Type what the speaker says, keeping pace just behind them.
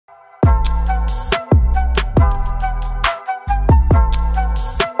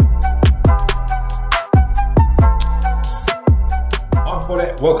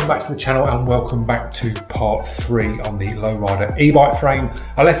welcome back to the channel and welcome back to part 3 on the lowrider e-bike frame.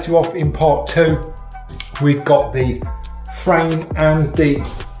 I left you off in part 2. We've got the frame and the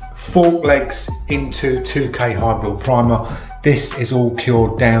fork legs into 2K high build primer. This is all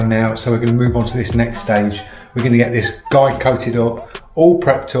cured down now, so we're going to move on to this next stage. We're going to get this guide coated up, all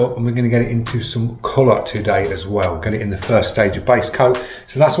prepped up, and we're going to get it into some colour today as well. Get it in the first stage of base coat.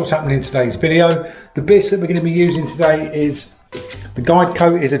 So that's what's happening in today's video. The bits that we're going to be using today is the guide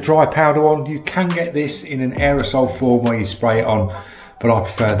coat is a dry powder one. You can get this in an aerosol form where you spray it on, but I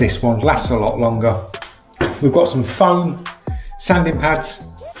prefer this one. Lasts a lot longer. We've got some foam sanding pads,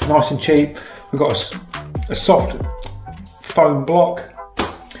 nice and cheap. We've got a soft foam block.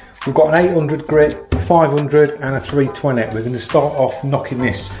 We've got an 800 grit, 500 and a 320. We're going to start off knocking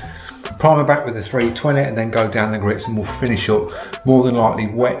this primer back with the 320 and then go down the grits, and we'll finish up more than likely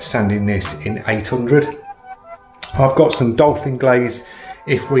wet sanding this in 800. I've got some dolphin glaze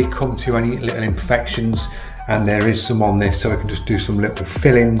if we come to any little imperfections, and there is some on this, so we can just do some little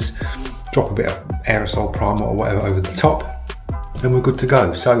fill-ins, drop a bit of aerosol primer or whatever over the top, and we're good to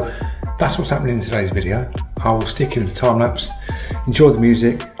go. So that's what's happening in today's video. I will stick you in the time lapse. Enjoy the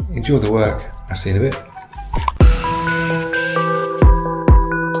music, enjoy the work. I'll see you in a bit.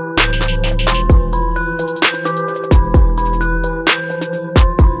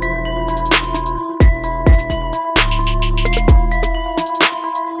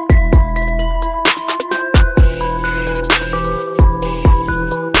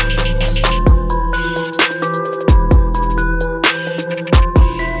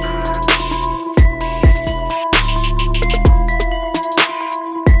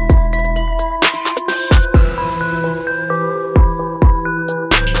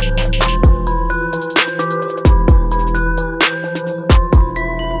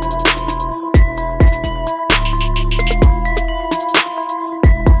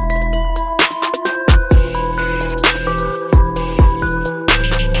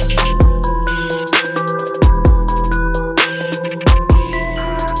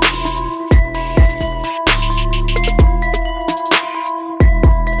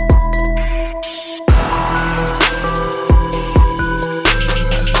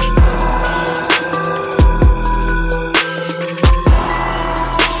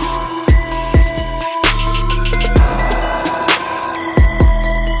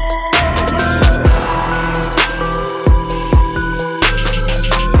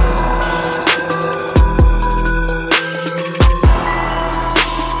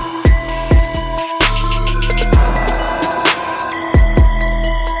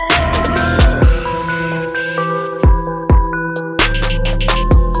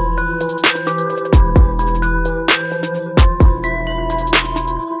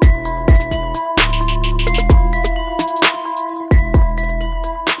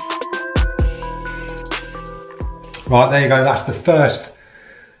 Right, there you go, that's the first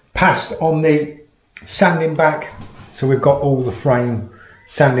pass on the sanding back. So we've got all the frame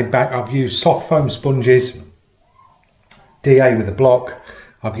sanded back. I've used soft foam sponges, DA with a block.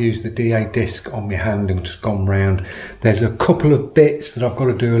 I've used the DA disc on my hand and just gone round. There's a couple of bits that I've got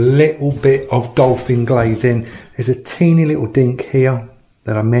to do a little bit of dolphin glaze in. There's a teeny little dink here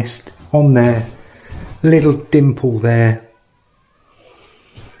that I missed on there, little dimple there,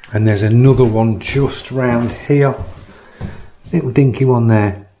 and there's another one just round here. Little dinky one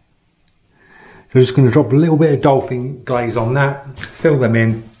there. So I'm just going to drop a little bit of dolphin glaze on that, fill them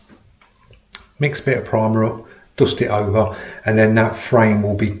in, mix a bit of primer up, dust it over, and then that frame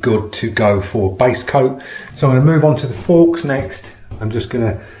will be good to go for base coat. So I'm going to move on to the forks next. I'm just going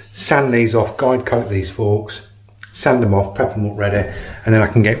to sand these off, guide coat these forks, sand them off, prep them up ready, and then I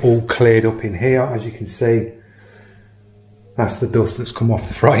can get all cleared up in here. As you can see, that's the dust that's come off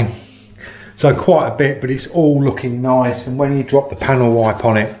the frame. So quite a bit, but it's all looking nice, and when you drop the panel wipe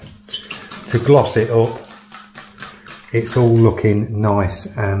on it to gloss it up, it's all looking nice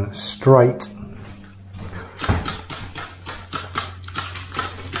and straight.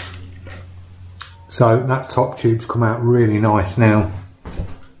 So that top tube's come out really nice now.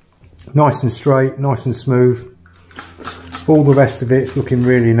 Nice and straight, nice and smooth. All the rest of it's looking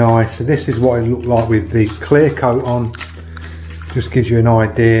really nice. So this is what it looked like with the clear coat on. Just gives you an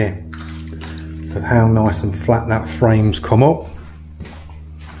idea of how nice and flat that frame's come up.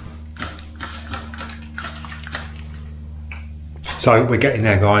 So we're getting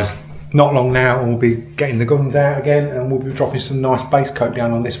there, guys. Not long now and we'll be getting the guns out again, and we'll be dropping some nice base coat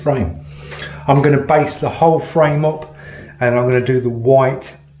down on this frame. I'm going to base the whole frame up, and I'm going to do the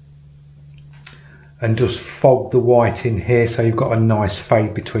white and just fog the white in here, so you've got a nice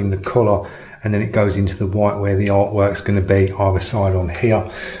fade between the colour and then it goes into the white where the artwork's going to be either side on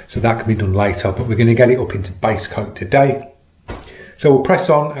here. So that can be done later, but we're going to get it up into base coat today. So we'll press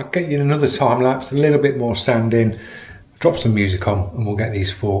on, I'll get you in another time lapse, a little bit more sanding, drop some music on, and we'll get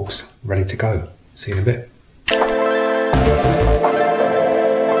these forks ready to go. See you in a bit.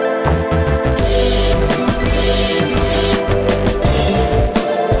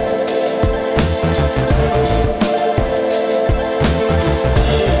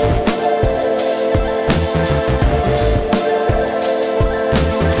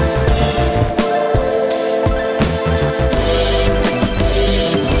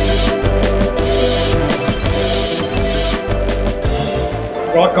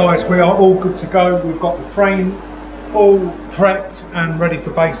 Right guys, we are all good to go. We've got the frame all prepped and ready for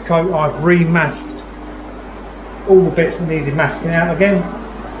base coat. I've remasked all the bits that needed masking out again.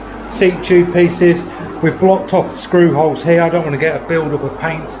 Seat tube pieces. We've blocked off the screw holes here. I don't want to get a build up of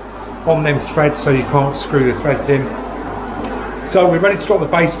paint on them threads so you can't screw the threads in. So we're ready to drop the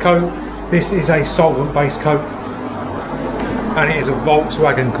base coat. This is a solvent base coat and it is a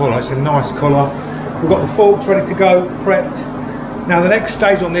Volkswagen colour. It's a nice colour. We've got the forks ready to go, prepped. Now the next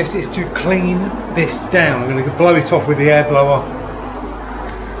stage on this is to clean this down. I'm going to blow it off with the air blower,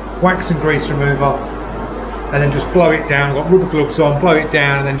 wax and grease remover, and then just blow it down. I've got rubber gloves on, blow it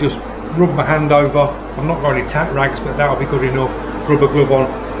down, and then just rub my hand over. I've not got any tack rags, but that'll be good enough. Rubber glove on,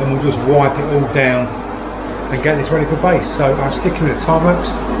 and we'll just wipe it all down and get this ready for base. So I'll stick you in a time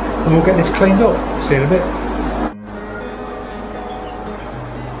lapse, and we'll get this cleaned up. See you in a bit.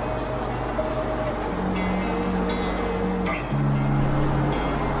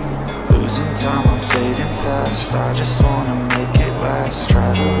 Losing time, I'm fading fast. I just wanna make it last.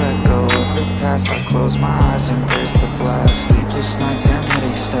 Try to let go of the past. I close my eyes, embrace the blast. Sleepless nights and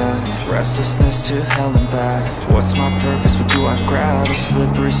headache stack. Restlessness to hell and back. What's my purpose? What do I grab? A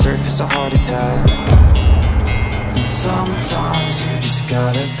slippery surface, a heart attack. And sometimes you just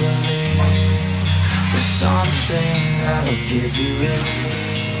gotta believe there's something that'll give you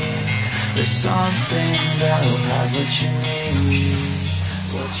relief. There's something that'll have what you need.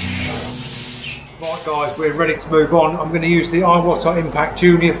 Right guys, we're ready to move on. I'm going to use the Iwata Impact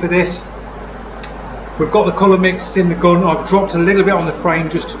Junior for this. We've got the colour mix in the gun. I've dropped a little bit on the frame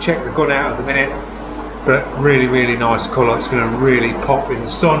just to check the gun out at the minute. But really nice colour. It's going to really pop in the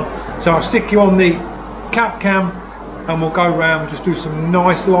sun. So I'll stick you on the cap cam and we'll go around, just do some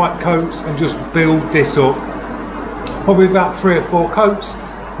nice light coats and just build this up. Probably about 3 or 4 coats.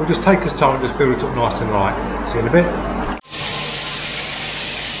 We'll just take us time and just build it up nice and light. See you in a bit.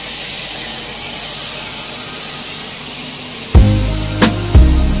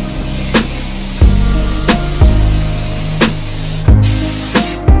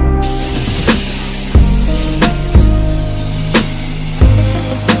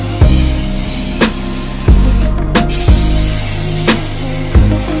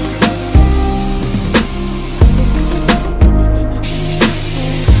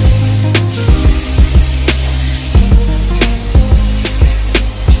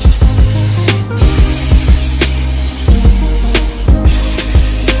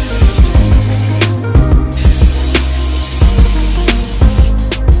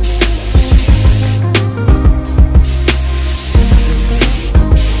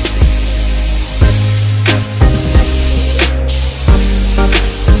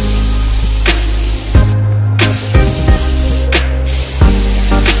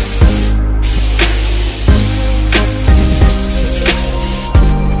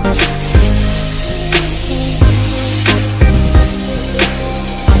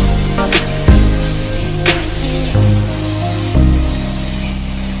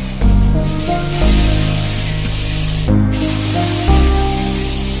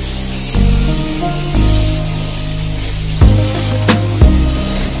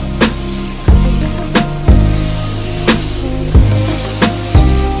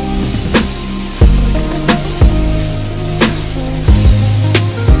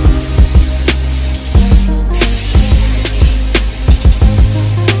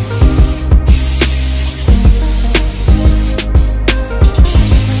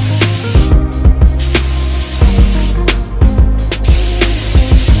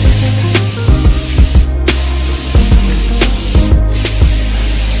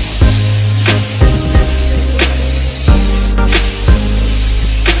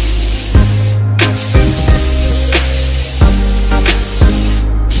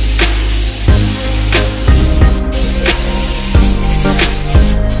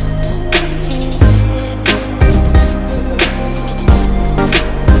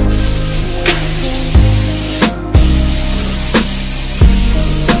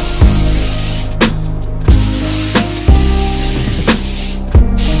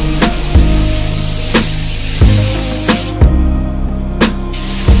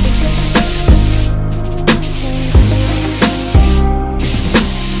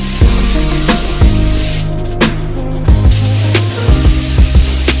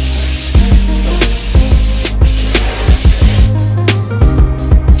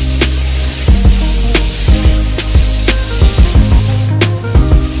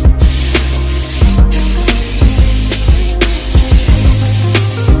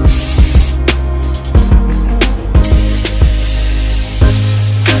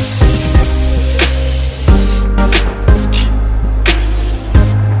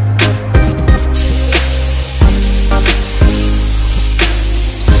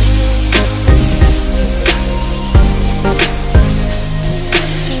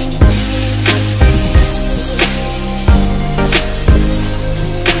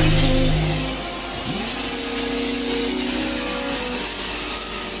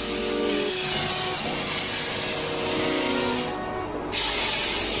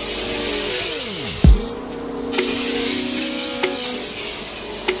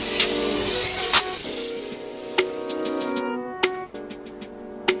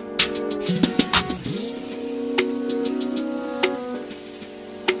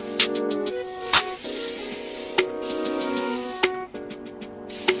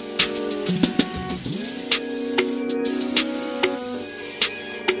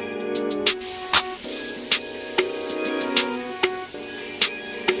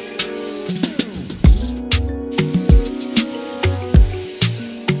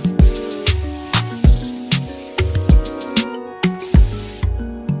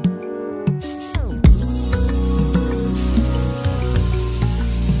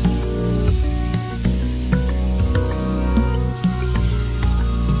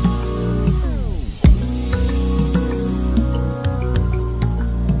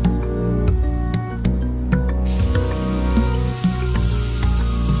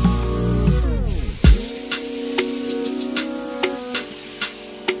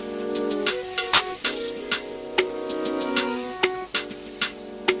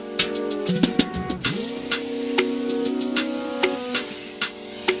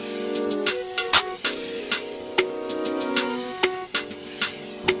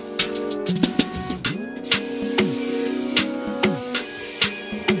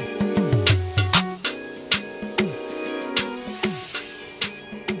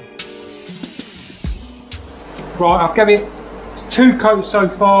 Right, I've given it 2 coats so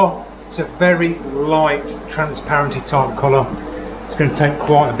far. It's a very light, transparency type colour. It's going to take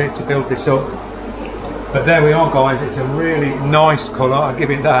quite a bit to build this up. But there we are, guys. It's a really nice colour, I'll give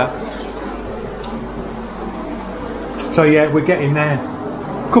it that. So yeah, we're getting there.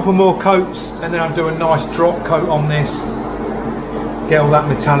 A couple more coats and then I'll do a nice drop coat on this. Get all that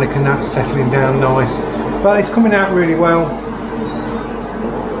metallic and that settling down nice. But it's coming out really well.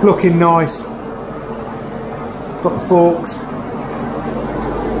 Looking nice. Got the forks.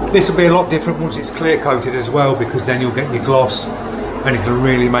 This will be a lot different once it's clear coated as well, because then you'll get your gloss and it'll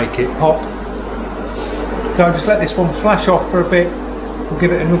really make it pop. So I'll just let this one flash off for a bit. We'll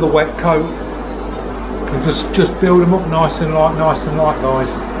give it another wet coat. And just build them up nice and light,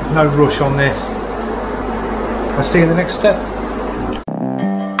 guys. There's no rush on this. I'll see you in the next step.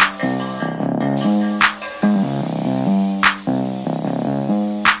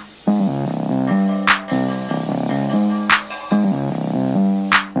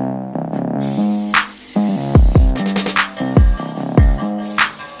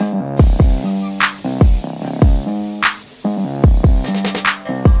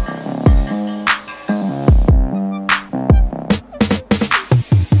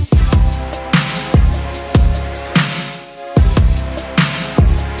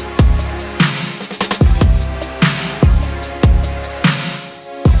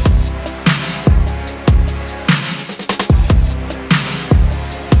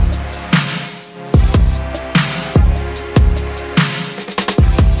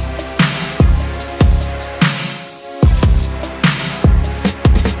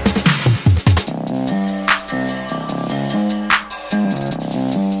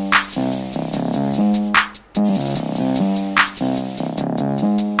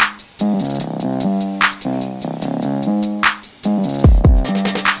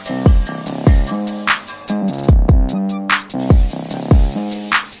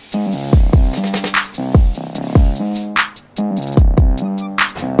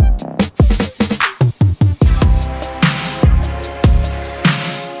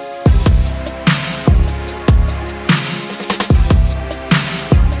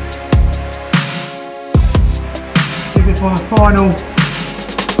 On a final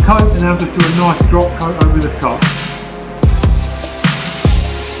coat, and then I'll just do a nice drop coat over the top.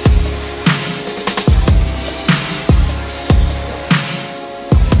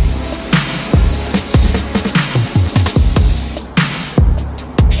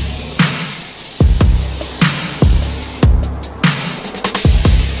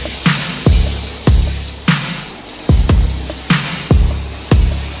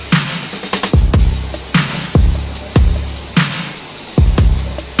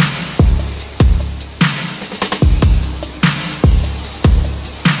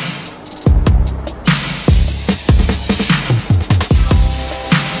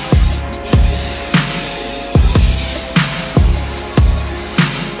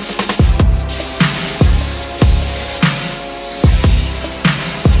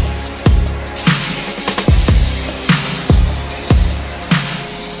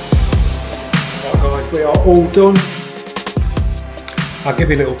 We are all done. I'll give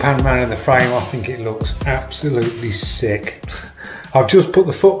you a little pan around of the frame. I think it looks absolutely sick. I've just put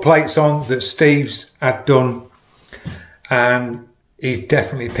the foot plates on that Steve's had done, and he's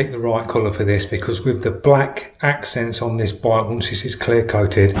definitely picked the right colour for this, because with the black accents on this bike, once this is clear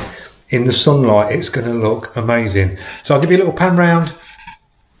coated in the sunlight, it's going to look amazing. So I'll give you a little pan round.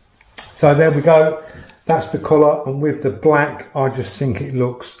 So there we go. That's the colour, and with the black, I just think it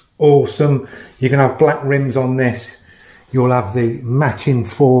looks awesome. You're going to have black rims on this. You'll have the matching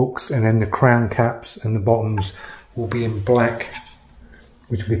forks, and then the crown caps and the bottoms will be in black,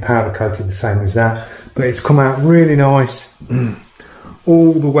 which will be powder coated the same as that. But it's come out really nice.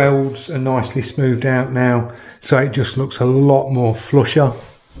 All the welds are nicely smoothed out now, so it just looks a lot more flusher.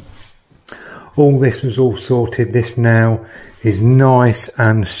 All this was all sorted. This now is nice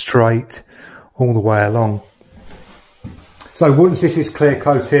and straight all the way along. So once this is clear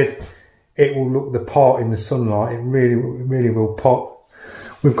coated, it will look the part in the sunlight. It really will pop.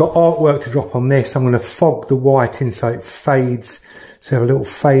 We've got artwork to drop on this. I'm going to fog the white in so it fades, so have a little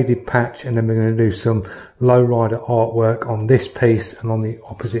faded patch, and then we're going to do some lowrider artwork on this piece and on the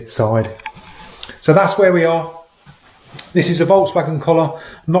opposite side. So that's where we are. This is a Volkswagen colour.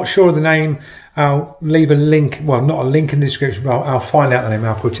 I'm not sure of the name. I'll leave a link, well, not a link in the description, but I'll find out the name.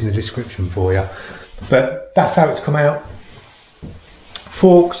 I'll put in the description for you. But that's how it's come out.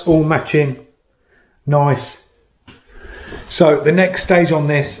 Forks all matching, nice. So the next stage on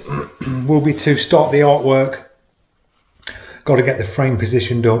this will be to start the artwork. Got to get the frame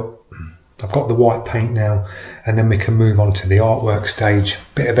positioned up, I've got the white paint now, and then we can move on to the artwork stage.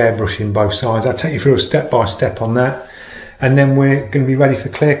 Bit of airbrushing both sides. I'll take you through a step by step on that, and then we're going to be ready for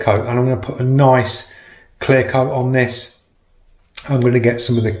clear coat, and I'm going to put a nice clear coat on this. I'm going to get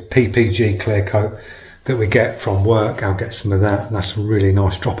some of the PPG clear coat that we get from work. I'll get some of that, and that's a really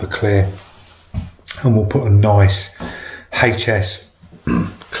nice drop of clear, and we'll put a nice HS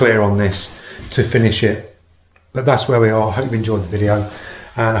clear on this to finish it. But that's where we are. I hope you enjoyed the video,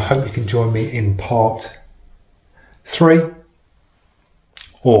 and I hope you can join me in part 3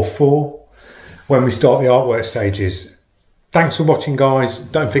 or 4 when we start the artwork stages. Thanks for watching, guys.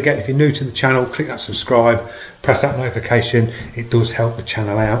 Don't forget, if you're new to the channel, click that subscribe, press that notification. It does help the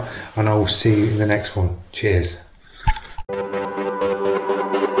channel out, and I will see you in the next one. Cheers.